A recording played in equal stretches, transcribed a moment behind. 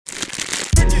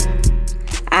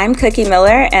I'm Cookie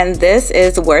Miller, and this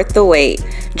is Worth the Wait.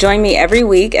 Join me every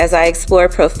week as I explore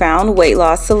profound weight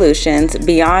loss solutions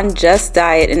beyond just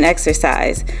diet and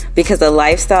exercise, because a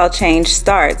lifestyle change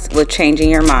starts with changing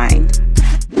your mind.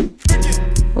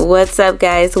 What's up,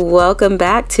 guys? Welcome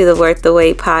back to the Worth the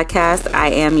Wait podcast. I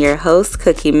am your host,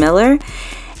 Cookie Miller.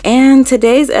 And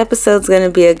today's episode is going to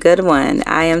be a good one.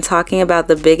 I am talking about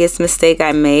the biggest mistake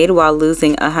I made while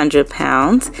losing 100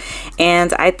 pounds.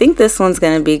 And I think this one's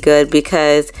going to be good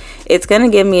because it's going to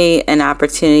give me an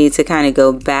opportunity to kind of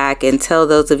go back and tell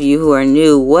those of you who are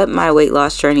new what my weight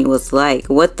loss journey was like,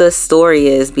 what the story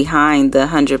is behind the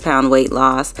 100-pound weight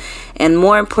loss. And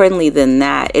more importantly than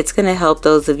that, it's going to help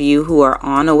those of you who are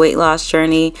on a weight loss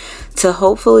journey to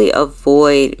hopefully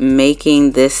avoid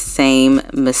making this same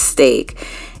mistake.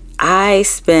 I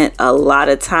spent a lot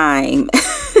of time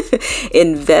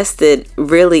invested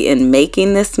really in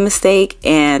making this mistake,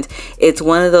 and it's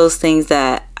one of those things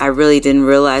that I really didn't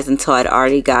realize until I'd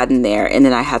already gotten there, and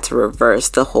then I had to reverse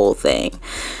the whole thing.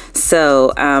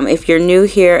 So if you're new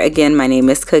here, again, my name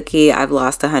is Cookie. I've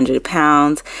lost 100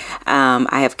 pounds.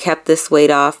 I have kept this weight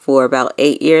off for about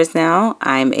 8 years now.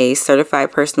 I'm a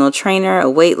certified personal trainer, a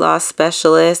weight loss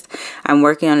specialist. I'm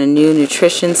working on a new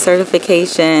nutrition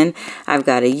certification. I've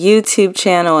got a YouTube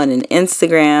channel and an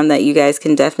Instagram that you guys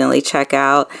can definitely check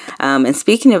out. And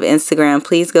speaking of Instagram,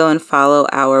 please go and follow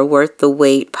our Worth the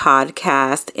Wait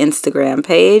podcast Instagram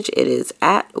page. It is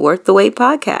at Worth the Wait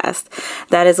podcast.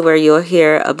 That is where you'll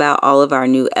hear about all of our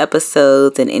new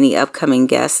episodes and any upcoming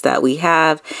guests that we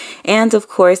have. And of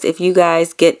course, if you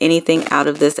guys get anything out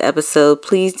of this episode,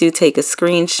 please do take a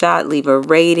screenshot, leave a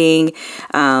rating,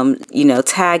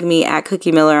 tag me at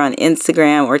Cookie Miller on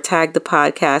Instagram or tag the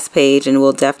podcast page, and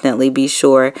we'll definitely be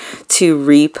sure to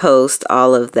repost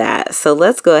all of that. So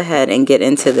let's go ahead and get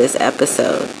into this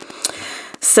episode.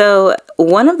 So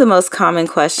one of the most common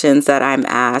questions that I'm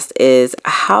asked is,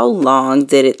 how long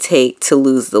did it take to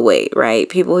lose the weight, right?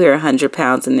 People hear 100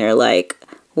 pounds and they're like,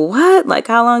 what? Like,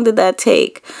 how long did that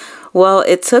take? Well,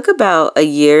 it took about a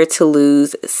year to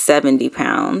lose 70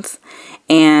 pounds.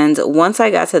 And once I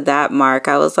got to that mark,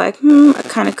 I was like,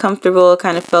 kind of comfortable,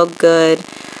 kind of felt good.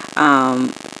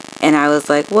 And I was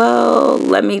like, well,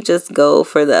 let me just go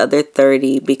for the other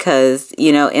 30 because,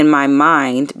 in my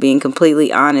mind, being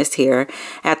completely honest here,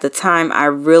 at the time, I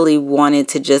really wanted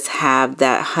to just have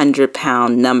that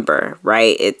 100-pound number,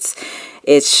 right?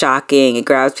 It's shocking. It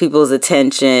grabs people's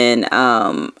attention.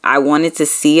 I wanted to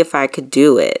see if I could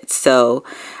do it. So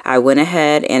I went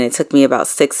ahead and it took me about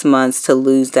 6 months to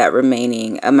lose that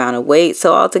remaining amount of weight.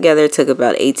 So altogether, it took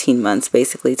about 18 months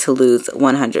basically to lose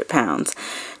 100 pounds.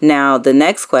 Now, the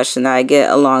next question that I get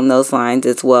along those lines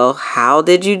is, well, how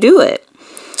did you do it?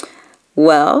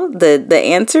 Well, the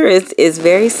answer is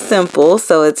very simple.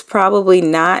 So it's probably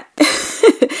not,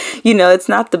 it's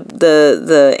not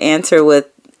the answer with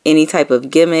any type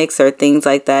of gimmicks or things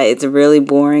like that. It's really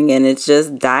boring, and it's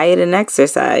just diet and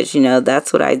exercise.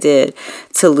 That's what I did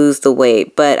to lose the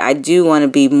weight. But I do want to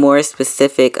be more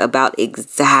specific about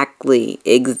exactly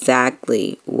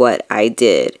what I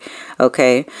did.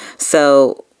 Okay.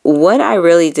 So what I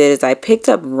really did is I picked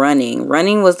up running.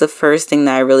 Running was the first thing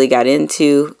that I really got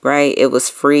into, right? It was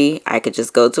free. I could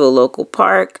just go to a local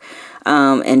park,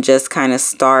 and just kind of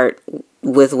start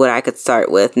with what I could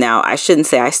start with. Now, I shouldn't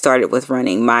say I started with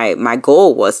running. My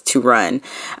goal was to run.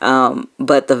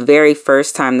 But the very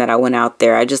first time that I went out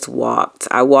there, I just walked.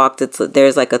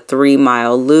 There's like a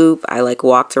 3-mile loop. I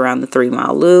walked around the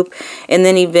 3-mile loop. And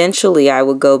then eventually I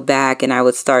would go back and I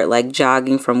would start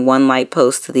jogging from one light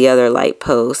post to the other light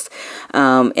post.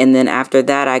 And then after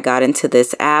that, I got into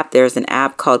this app. There's an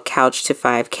app called Couch to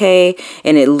 5K,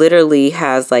 and it literally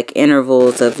has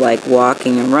intervals of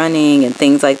walking and running and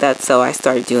things like that. So I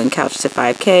started doing Couch to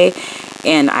 5K,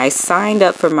 and I signed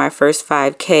up for my first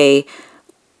 5K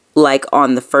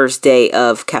on the first day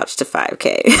of Couch to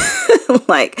 5K.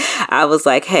 I was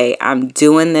like, hey, I'm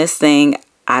doing this thing.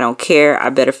 I don't care. I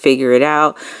better figure it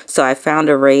out. So I found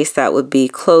a race that would be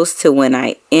close to when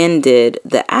I ended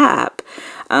the app.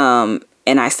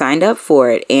 And I signed up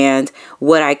for it. And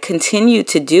what I continued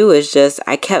to do is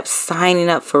I kept signing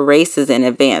up for races in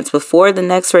advance. Before the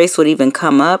next race would even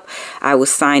come up, I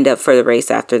was signed up for the race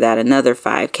after that, another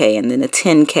 5K and then a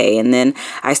 10K. And then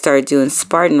I started doing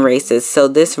Spartan races. So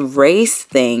this race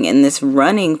thing and this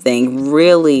running thing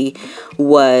really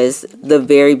was the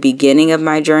very beginning of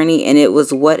my journey. And it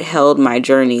was what held my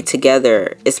journey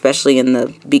together, especially in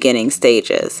the beginning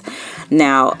stages.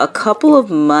 Now, a couple of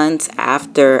months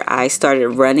after I started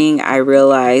running, I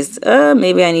realized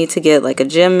maybe I need to get a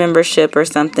gym membership or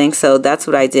something. So that's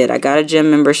what I did. I got a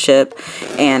gym membership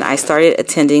and I started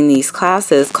attending these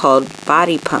classes called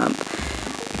Body Pump.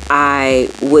 I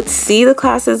would see the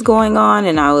classes going on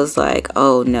and I was like,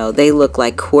 oh no, they look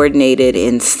like coordinated,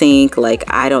 in sync. Like,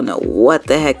 I don't know what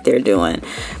the heck they're doing.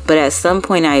 But at some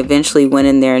point I eventually went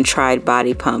in there and tried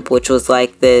Body Pump, which was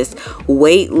like this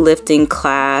weightlifting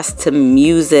class to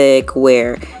music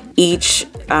where each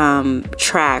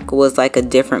track was like a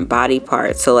different body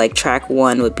part. So like track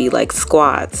 1 would be like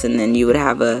squats, and then you would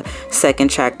have a second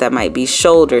track that might be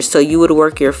shoulders. So you would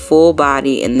work your full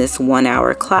body in this 1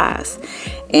 hour class.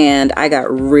 And I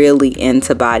got really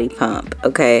into Body Pump.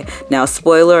 Okay, now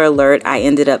spoiler alert, I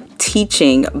ended up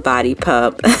teaching Body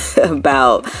Pump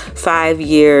about 5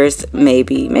 years,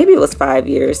 maybe it was 5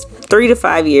 years, 3 to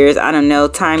 5 years, I don't know,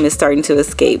 time is starting to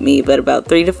escape me, but about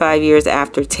 3 to 5 years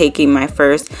after taking my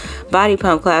first Body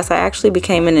Pump class, I actually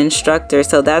became an instructor.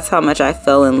 So that's how much I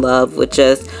fell in love with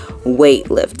just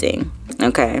weightlifting.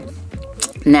 Okay,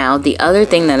 now the other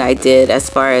thing that I did as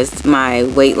far as my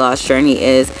weight loss journey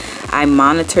is I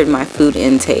monitored my food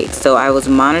intake. So I was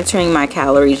monitoring my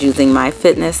calories using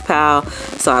MyFitnessPal.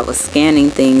 So I was scanning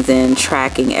things and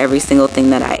tracking every single thing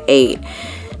that I ate.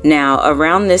 Now,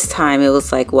 around this time, it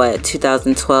was like,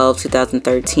 2012,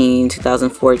 2013,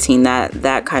 2014,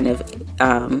 that kind of,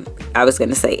 I was going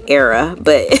to say era,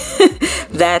 but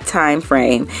that time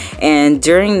frame. And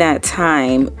during that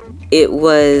time, it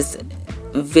was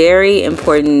very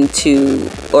important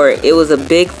it was a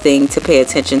big thing to pay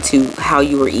attention to how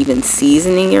you were even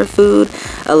seasoning your food.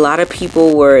 A lot of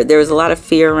people there was a lot of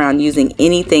fear around using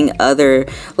anything other,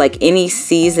 like any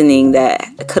seasoning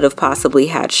that could have possibly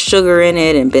had sugar in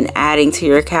it and been adding to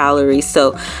your calories.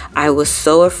 So I was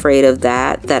so afraid of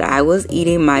that I was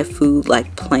eating my food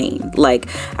like plain. Like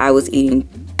I was eating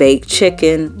baked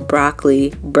chicken,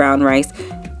 broccoli, brown rice.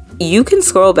 You can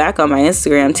scroll back on my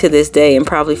Instagram to this day and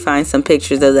probably find some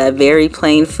pictures of that very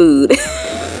plain food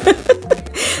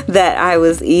that I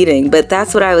was eating. But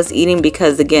that's what I was eating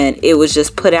because, again, it was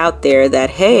just put out there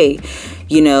that, hey,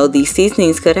 these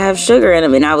seasonings could have sugar in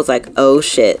them. And I was like, oh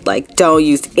shit, like don't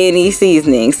use any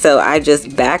seasoning. So I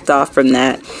just backed off from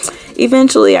that.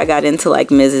 Eventually I got into like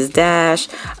Mrs. Dash.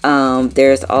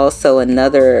 There's also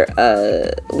another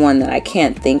one that I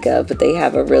can't think of, but they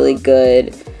have a really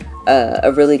good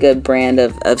brand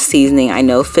of seasoning. I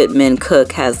know Fit Men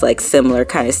Cook has like similar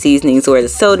kind of seasonings where the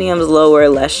sodium's lower,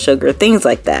 less sugar, things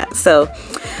like that. So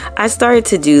I started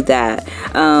to do that.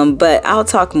 But I'll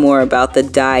talk more about the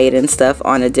diet and stuff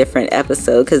on a different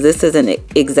episode because this isn't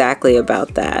exactly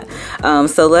about that.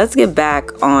 So let's get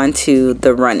back onto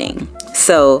the running.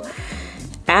 So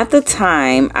at the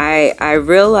time, I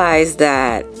realized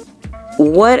that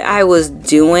what I was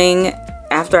doing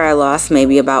after I lost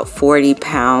maybe about 40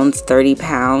 pounds, 30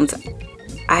 pounds,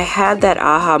 I had that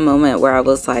aha moment where I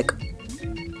was like,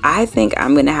 I think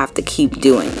I'm going to have to keep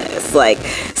doing this. Like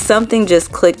something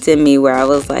just clicked in me where I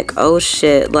was like, oh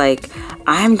shit, like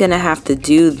I'm going to have to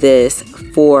do this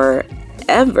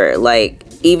forever. Like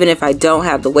even if I don't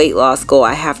have the weight loss goal,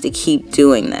 I have to keep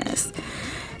doing this.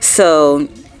 So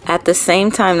at the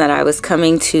same time that I was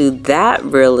coming to that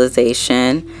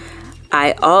realization,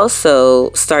 I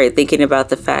also started thinking about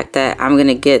the fact that I'm going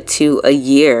to get to a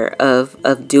year of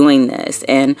doing this.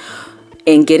 And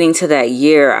in getting to that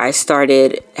year, I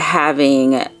started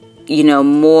having,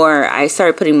 I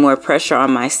started putting more pressure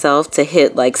on myself to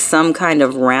hit like some kind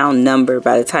of round number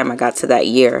by the time I got to that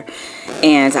year.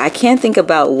 And I can't think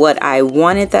about what I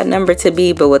wanted that number to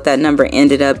be, but what that number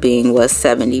ended up being was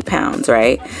 70 pounds,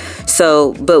 right?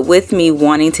 So, but with me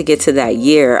wanting to get to that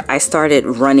year, I started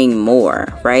running more,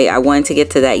 right? I wanted to get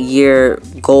to that year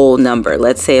goal number.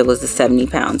 Let's say it was the 70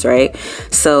 pounds, right?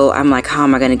 So I'm like, how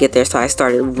am I going to get there? So I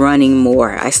started running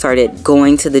more. I started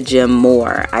going to the gym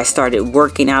more. I started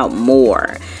working out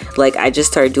more. Like I just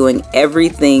started doing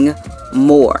everything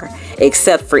more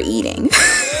except for eating.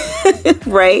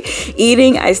 Right?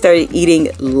 Eating, I started eating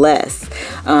less.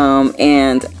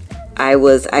 And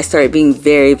I started being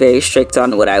very, very strict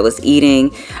on what I was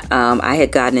eating. I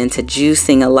had gotten into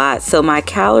juicing a lot. So my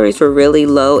calories were really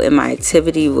low and my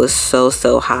activity was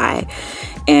so high.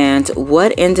 And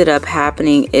what ended up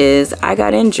happening is I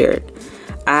got injured.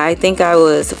 I think I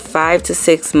was 5 to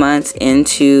 6 months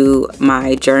into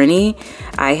my journey.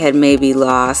 I had maybe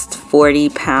lost 40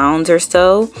 pounds or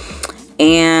so.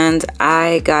 And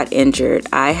I got injured.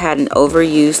 I had an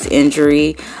overuse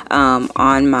injury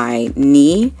on my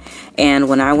knee. And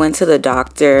when I went to the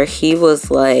doctor, he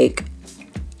was like,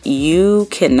 you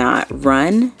cannot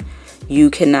run.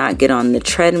 You cannot get on the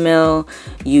treadmill.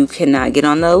 You cannot get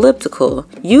on the elliptical.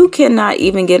 You cannot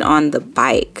even get on the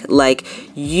bike. Like,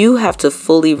 you have to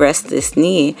fully rest this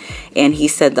knee. And he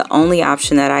said the only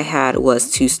option that I had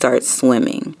was to start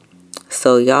swimming.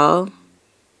 So y'all,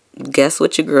 guess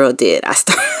what your girl did? I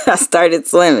started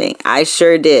swimming. I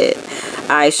sure did.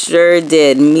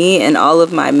 Me and all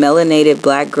of my melanated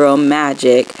black girl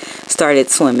magic started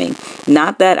swimming.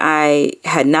 Not that I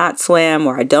had not swam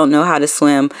or I don't know how to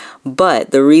swim,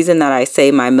 but the reason that I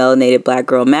say my melanated black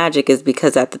girl magic is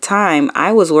because at the time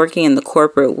I was working in the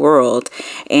corporate world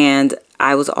and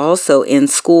I was also in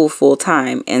school full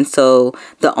time. And so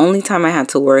the only time I had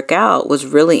to work out was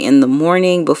really in the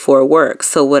morning before work.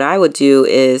 So what I would do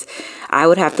is I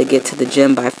would have to get to the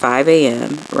gym by 5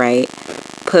 a.m., right?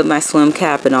 Put my swim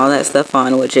cap and all that stuff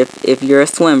on, which if you're a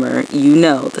swimmer, you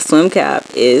know the swim cap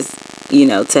is,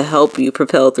 to help you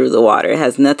propel through the water. It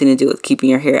has nothing to do with keeping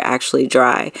your hair actually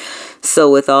dry.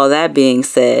 So with all that being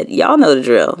said, y'all know the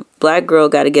drill. Black girl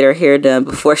got to get her hair done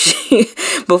before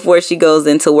she goes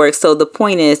into work. So the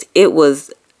point is, it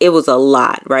was a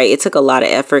lot, right? It took a lot of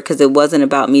effort because it wasn't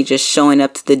about me just showing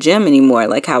up to the gym anymore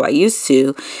like how I used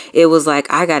to. It was like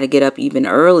I got to get up even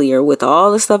earlier with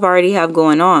all the stuff I already have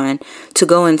going on to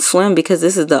go and swim because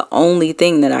this is the only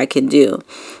thing that I can do.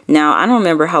 Now, I don't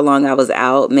remember how long I was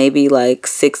out, maybe like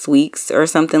 6 weeks or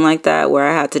something like that, where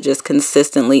I had to just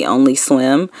consistently only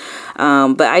swim.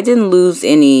 But I didn't lose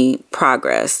any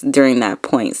progress during that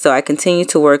point. So I continued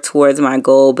to work towards my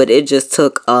goal, but it just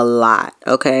took a lot,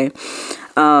 okay?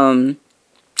 And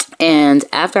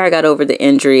after I got over the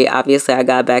injury, obviously I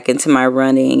got back into my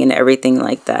running and everything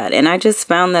like that. And I just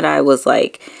found that I was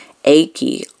like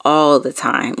achy all the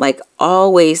time, like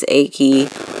always achy,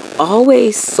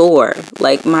 always sore.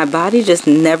 Like my body just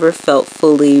never felt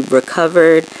fully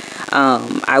recovered.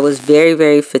 I was very,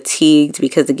 very fatigued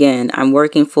because again, I'm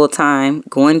working full time,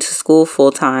 going to school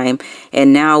full time,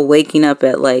 and now waking up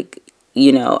at like,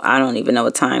 I don't even know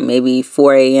what time, maybe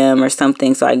 4 a.m. or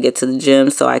something, so I can get to the gym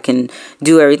so I can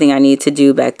do everything I need to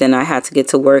do. Back then I had to get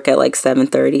to work at like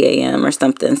 7:30 a.m. or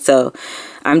something. So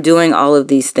I'm doing all of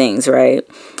these things, right?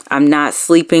 I'm not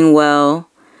sleeping well,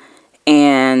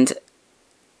 and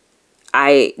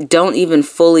I don't even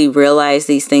fully realize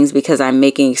these things because I'm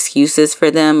making excuses for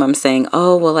them. I'm saying,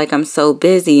 oh, well, like I'm so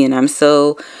busy and I'm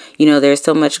so, there's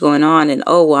so much going on, and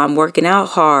oh, well, I'm working out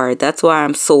hard. That's why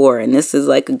I'm sore. And this is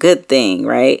like a good thing,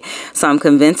 right? So I'm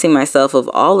convincing myself of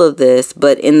all of this.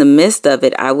 But in the midst of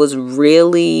it, I was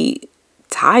really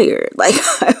tired. Like,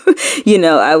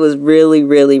 I was really,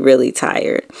 really, really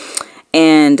tired.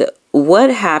 And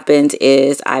what happened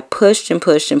is I pushed and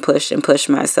pushed and pushed and pushed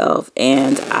myself,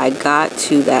 and I got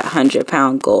to that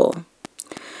 100-pound goal.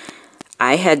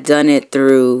 I had done it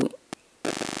through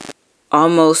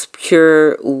almost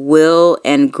pure will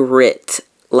and grit,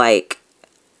 like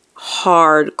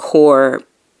hardcore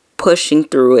pushing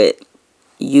through it.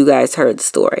 You guys heard the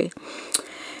story.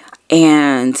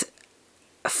 And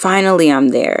finally I'm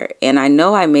there, and I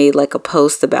know I made like a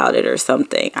post about it or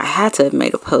something. I had to have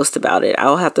made a post about it.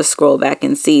 I'll have to scroll back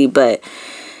and see, but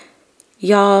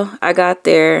y'all, I got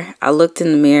there, I looked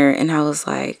in the mirror, and I was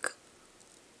like,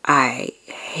 I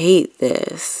hate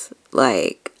this.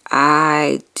 Like,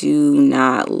 I do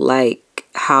not like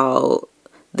how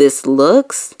this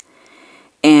looks.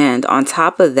 And on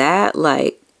top of that,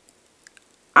 like,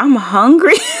 I'm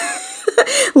hungry.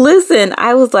 Listen,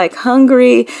 I was like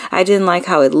hungry. I didn't like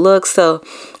how it looked. So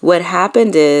what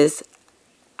happened is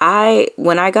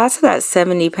when I got to that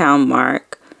 70-pound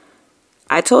mark,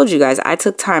 I told you guys I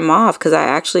took time off because I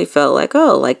actually felt like,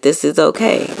 oh, like this is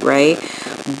okay, right?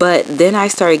 But then I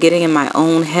started getting in my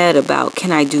own head about,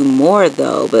 can I do more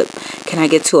though? But can I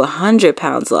get to 100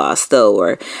 pounds lost though?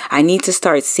 Or I need to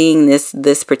start seeing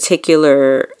this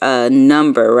particular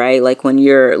number, right? Like when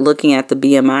you're looking at the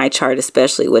BMI chart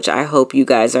especially, which I hope you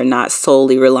guys are not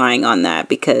solely relying on that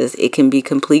because it can be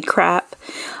complete crap,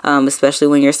 especially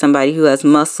when you're somebody who has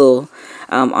muscle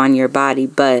on your body.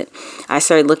 But I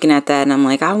started looking at that and I'm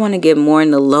like, I want to get more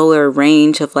in the lower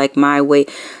range of like my weight.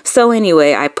 So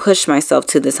anyway, I pushed myself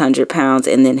to this 100 pounds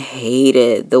and then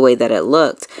hated the way that it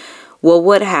looked. Well,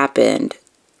 what happened?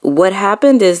 What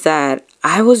happened is that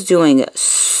I was doing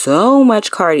so much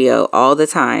cardio all the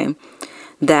time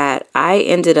that I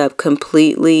ended up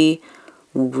completely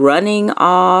running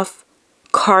off,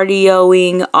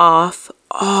 cardioing off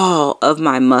all of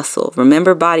my muscle.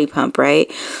 Remember Body Pump, right?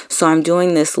 So I'm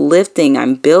doing this lifting,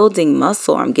 I'm building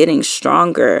muscle, I'm getting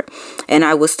stronger, and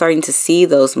I was starting to see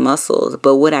those muscles.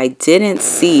 But what I didn't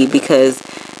see, because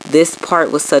this part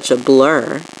was such a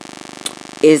blur,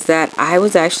 is that I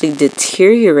was actually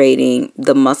deteriorating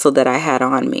the muscle that I had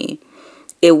on me.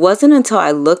 It wasn't until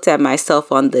I looked at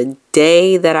myself on the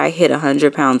day that I hit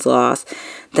 100 pounds lost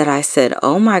that I said,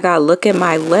 oh my God, look at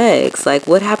my legs. Like,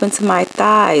 what happened to my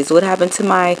thighs? What happened to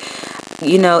my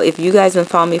if you guys been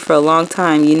following me for a long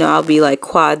time, I'll be like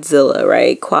Quadzilla,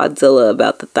 right? Quadzilla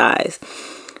about the thighs.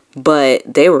 But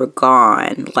they were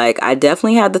gone. Like, I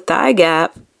definitely had the thigh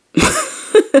gap.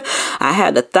 I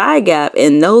had a thigh gap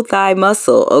and no thigh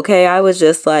muscle. Okay. I was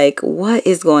just like, what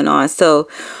is going on? So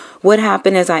what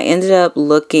happened is I ended up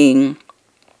looking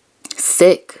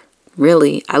sick.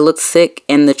 Really. I looked sick.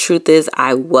 And the truth is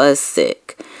I was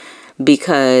sick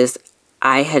because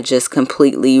I had just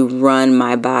completely run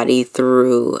my body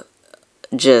through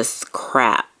just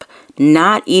crap.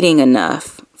 Not eating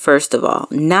enough, first of all.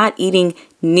 Not eating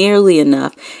nearly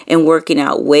enough and working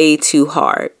out way too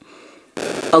hard.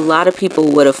 A lot of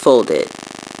people would have folded,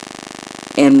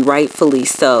 and rightfully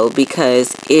so,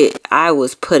 because I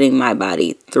was putting my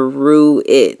body through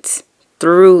it.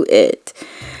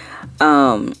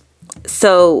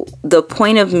 So the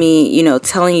point of me,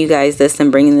 telling you guys this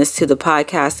and bringing this to the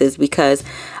podcast is because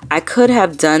I could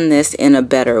have done this in a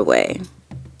better way.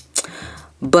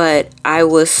 But I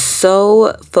was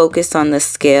so focused on the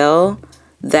scale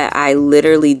that I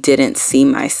literally didn't see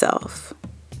myself.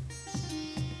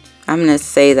 I'm going to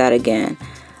say that again.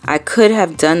 I could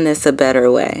have done this a better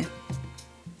way.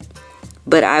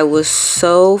 But I was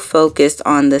so focused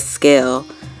on the scale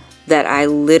that I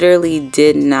literally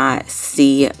did not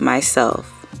see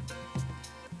myself.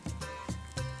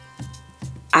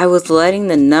 I was letting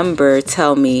the number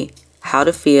tell me how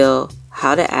to feel,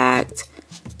 how to act,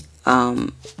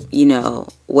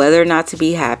 whether or not to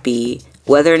be happy,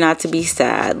 whether or not to be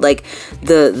sad. Like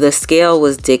the scale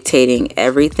was dictating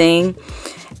everything.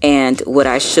 And what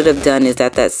I should have done is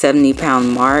at that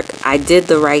 70-pound mark, I did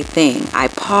the right thing. I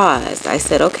paused. I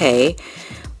said, okay,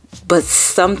 but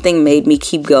something made me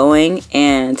keep going.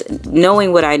 And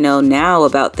knowing what I know now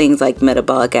about things like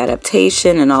metabolic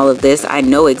adaptation and all of this, I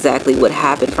know exactly what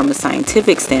happened from a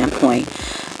scientific standpoint.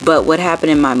 But what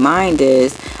happened in my mind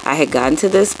is I had gotten to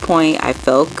this point. I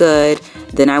felt good.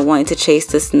 Then I wanted to chase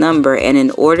this number. And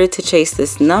in order to chase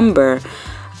this number,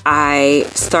 I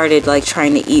started like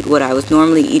trying to eat what I was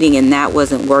normally eating, and that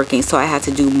wasn't working. So I had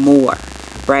to do more,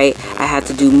 right? I had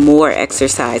to do more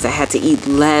exercise. I had to eat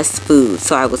less food.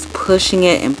 So I was pushing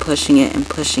it and pushing it and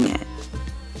pushing it.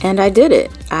 And I did it.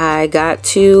 I got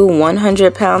to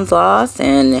 100 pounds lost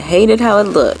and hated how it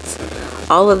looked.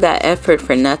 All of that effort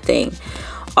for nothing.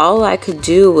 All I could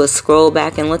do was scroll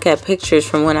back and look at pictures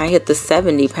from when I hit the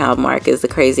 70-pound mark is the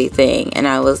crazy thing. And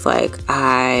I was like,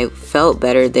 I felt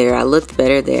better there. I looked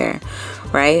better there,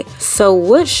 right? So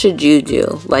what should you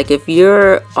do? Like if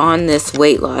you're on this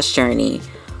weight loss journey,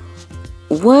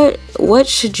 what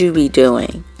should you be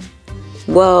doing?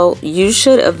 Well, you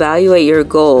should evaluate your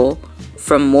goal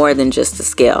from more than just the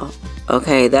scale.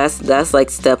 Okay, that's like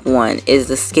step one, is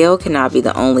the scale cannot be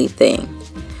the only thing.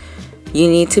 You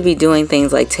need to be doing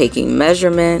things like taking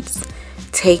measurements,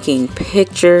 taking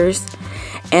pictures,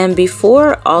 and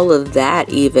before all of that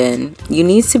even, you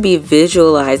need to be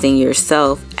visualizing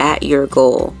yourself at your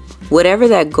goal, whatever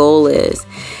that goal is.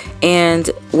 And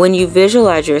when you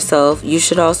visualize yourself, you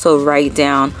should also write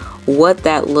down what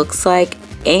that looks like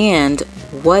and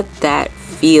what that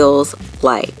feels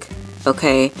like.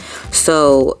 Okay,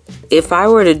 so if I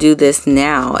were to do this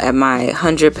now at my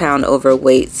 100-pound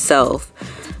overweight self,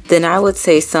 then I would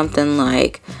say something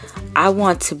like, I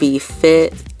want to be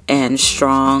fit and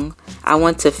strong. I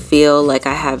want to feel like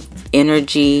I have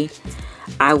energy.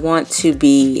 I want to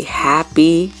be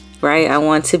happy, right? I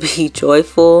want to be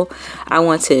joyful. I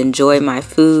want to enjoy my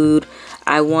food.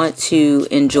 I want to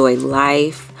enjoy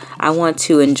life. I want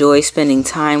to enjoy spending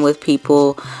time with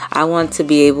people. I want to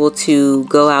be able to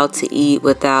go out to eat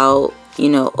without,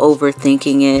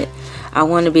 overthinking it. I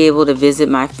want to be able to visit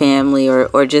my family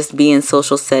or just be in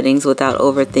social settings without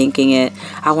overthinking it.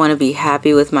 I want to be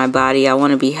happy with my body. I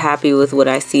want to be happy with what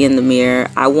I see in the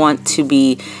mirror. I want to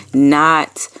be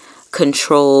not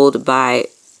controlled by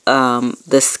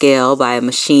the scale, by a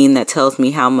machine that tells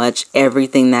me how much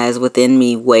everything that is within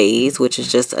me weighs, which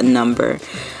is just a number.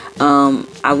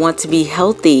 I want to be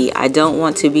healthy. I don't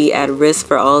want to be at risk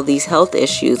for all these health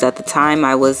issues. At the time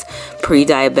I was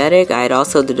pre-diabetic. I had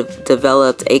also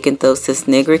developed acanthosis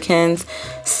nigricans.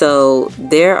 So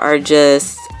there are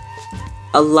just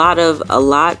a lot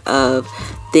of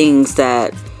things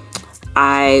that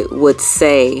I would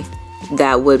say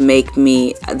that would make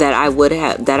me, that I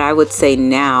would say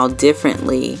now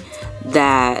differently,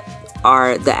 that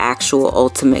are the actual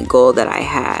ultimate goal that I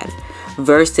had.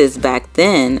 Versus back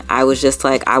then, I was just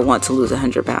like, I want to lose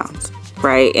 100 pounds,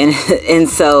 right? And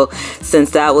so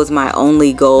since that was my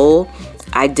only goal,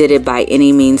 I did it by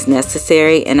any means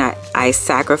necessary. And I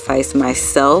sacrificed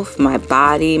myself, my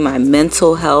body, my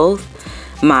mental health,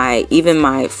 even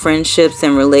my friendships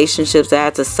and relationships, I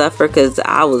had to suffer because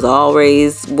I was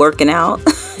always working out,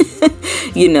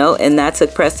 and that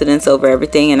took precedence over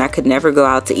everything. And I could never go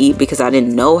out to eat because I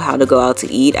didn't know how to go out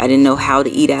to eat. I didn't know how to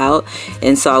eat out.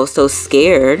 And so I was so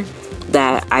scared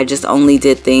that I just only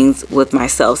did things with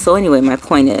myself. So anyway, my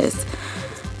point is,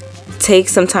 take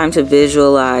some time to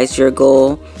visualize your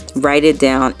goal, write it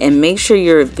down, and make sure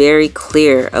you're very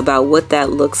clear about what that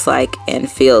looks like and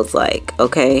feels like,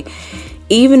 okay?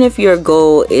 Even if your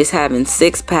goal is having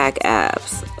 6-pack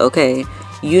abs, okay,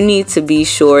 you need to be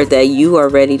sure that you are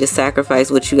ready to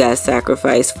sacrifice what you gotta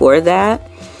sacrifice for that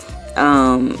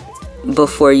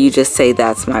before you just say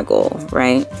that's my goal,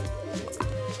 right?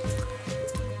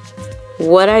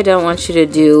 What I don't want you to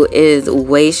do is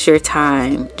waste your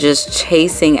time just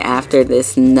chasing after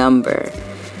this number.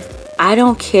 I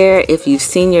don't care if you've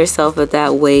seen yourself at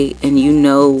that weight and you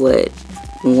know what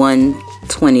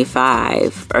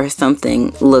 125 or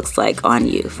something looks like on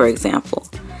you, for example.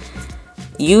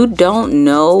 You don't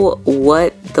know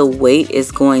what the weight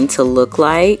is going to look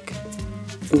like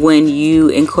when you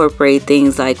incorporate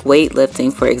things like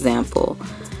weightlifting, for example.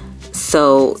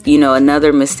 So,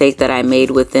 another mistake that I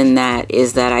made within that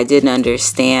is that I didn't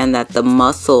understand that the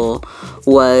muscle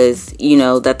was,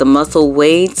 that the muscle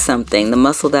weighed something. The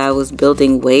muscle that I was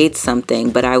building weighed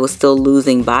something, but I was still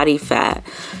losing body fat.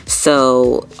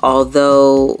 So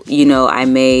although, I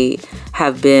may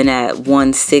have been at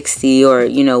 160 or,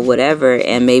 whatever,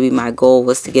 and maybe my goal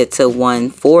was to get to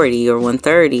 140 or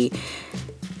 130,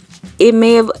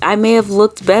 I may have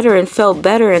looked better and felt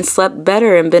better and slept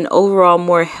better and been overall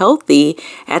more healthy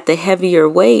at the heavier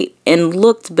weight and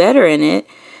looked better in it.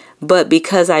 But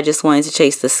because I just wanted to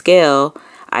chase the scale,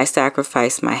 I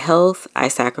sacrificed my health. I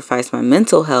sacrificed my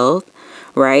mental health,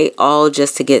 right? All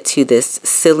just to get to this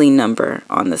silly number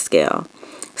on the scale.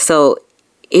 So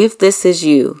if this is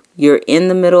you're in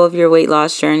the middle of your weight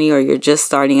loss journey, or you're just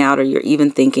starting out, or you're even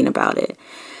thinking about it,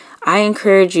 I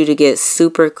encourage you to get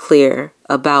super clear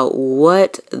about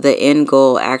what the end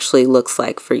goal actually looks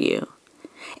like for you.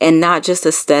 And not just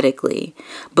aesthetically,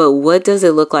 but what does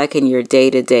it look like in your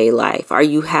day-to-day life? Are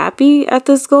you happy at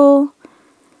this goal?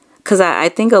 Because I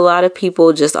think a lot of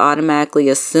people just automatically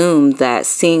assume that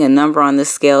seeing a number on the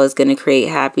scale is going to create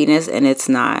happiness, and it's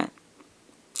not.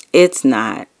 It's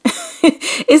not.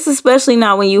 It's especially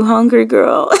not when you're hungry,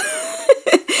 girl.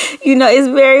 It's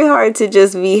very hard to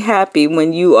just be happy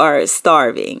when you are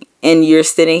starving and you're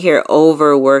sitting here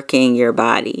overworking your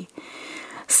body.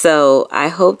 So I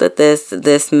hope that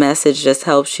this message just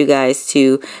helps you guys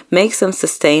to make some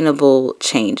sustainable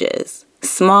changes.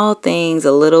 Small things,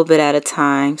 a little bit at a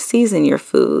time. Season your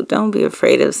food. Don't be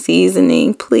afraid of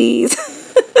seasoning, please.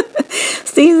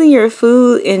 Season your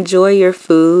food. Enjoy your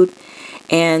food.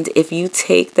 And if you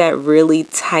take that really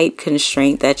tight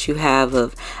constraint that you have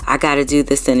of, I got to do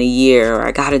this in a year, or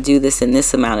I got to do this in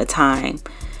this amount of time,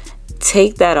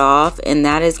 take that off, and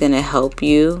that is going to help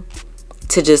you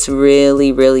to just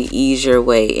really, really ease your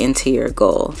way into your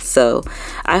goal. So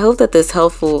I hope that this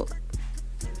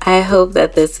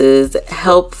is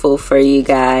helpful for you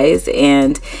guys.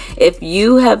 And if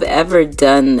you have ever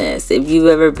done this, if you've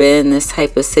ever been in this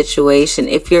type of situation,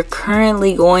 if you're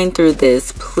currently going through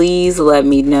this, please let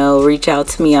me know. Reach out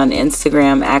to me on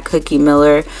Instagram at Cookie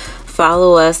Miller.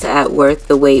 Follow us at Worth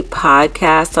the Wait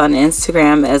Podcast on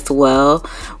Instagram as well.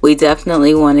 We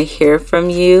definitely want to hear from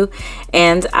you.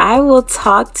 And I will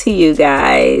talk to you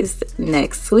guys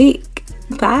next week.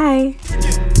 Bye.